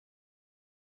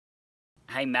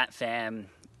Hey MAAP fam,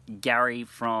 Garry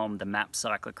from the MAAP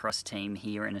cyclocross team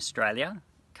here in Australia,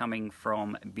 coming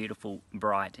from beautiful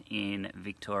Bright in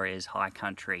Victoria's high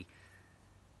country.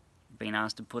 Been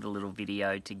asked to put a little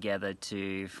video together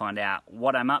to find out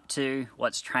what I'm up to,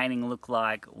 what's training look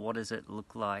like, what does it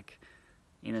look like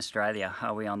in Australia.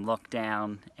 Are we on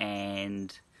lockdown?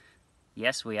 And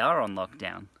yes, we are on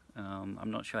lockdown.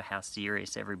 I'm not sure how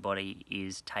serious everybody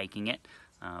is taking it,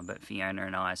 but Fiona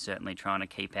and I are certainly trying to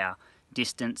keep our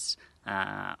distance.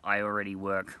 I already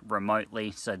work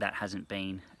remotely, so that hasn't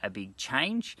been a big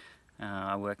change.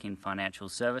 I work in financial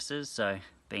services, so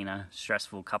been a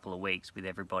stressful couple of weeks with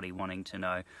everybody wanting to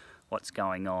know what's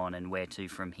going on and where to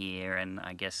from here, and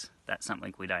I guess that's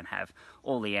something we don't have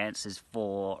all the answers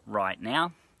for right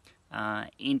now.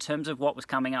 In terms of what was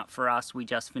coming up for us, we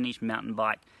just finished mountain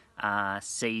bike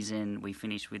season. We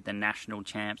finished with the national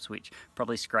champs, which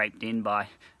probably scraped in by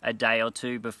a day or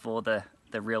two before the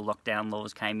real lockdown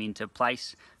laws came into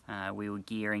place. We were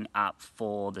gearing up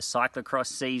for the cyclocross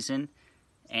season,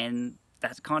 and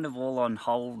that's kind of all on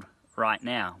hold right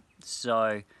now.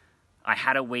 So I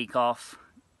had a week off.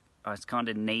 I was kind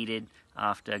of needed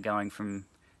after going from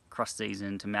cross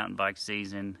season to mountain bike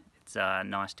season. It's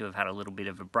nice to have had a little bit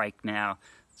of a break now.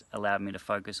 It's allowed me to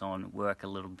focus on work a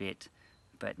little bit,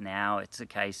 but now it's a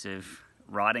case of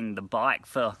riding the bike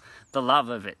for the love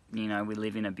of it. You know, we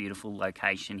live in a beautiful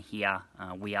location here.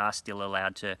 We are still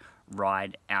allowed to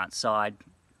ride outside,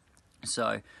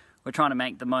 so we're trying to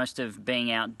make the most of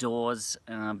being outdoors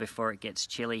before it gets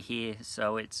chilly here.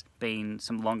 So it's been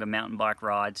some longer mountain bike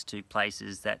rides to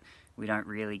places that we don't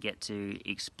really get to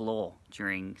explore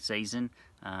during season.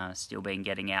 Still been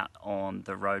getting out on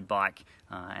the road bike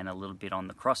and a little bit on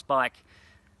the cross bike.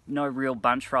 No real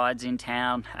bunch rides in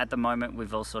town at the moment.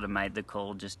 We've all sort of made the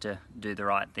call just to do the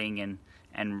right thing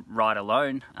and ride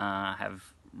alone. Have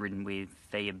ridden with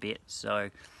Fee a bit. So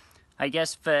I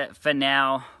guess for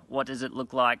now, what does it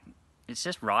look like? It's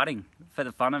just riding for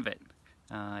the fun of it.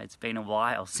 It's been a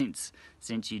while since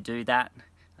you do that.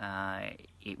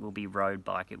 It will be road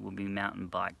bike, it will be mountain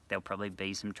bike. There'll probably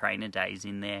be some trainer days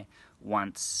in there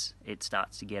once it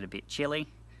starts to get a bit chilly.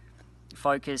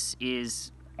 Focus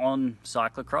is on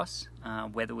cyclocross.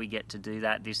 Whether we get to do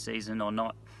that this season or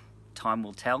not, time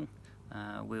will tell.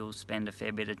 We'll spend a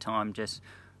fair bit of time just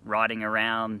riding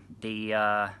around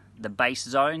the base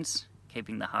zones,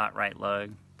 keeping the heart rate low,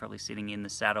 probably sitting in the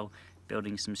saddle,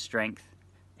 building some strength,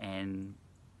 and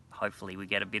hopefully we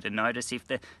get a bit of notice if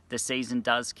the season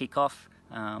does kick off.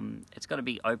 It's got to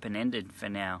be open-ended for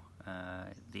now.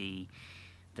 The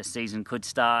season could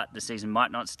start, the season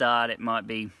might not start, it might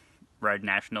be road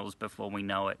nationals before we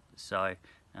know it. So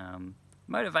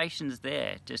motivation's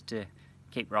there just to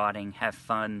keep riding, have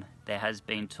fun. There has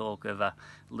been talk of a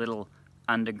little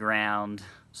underground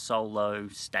solo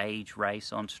stage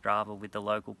race on Strava with the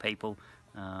local people,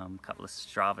 a couple of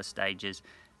Strava stages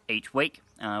each week,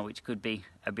 which could be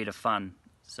a bit of fun.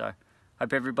 So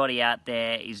hope everybody out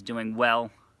there is doing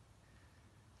well.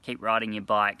 Keep riding your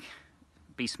bike,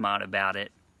 be smart about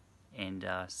it, and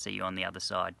see you on the other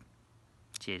side.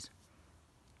 Cheers.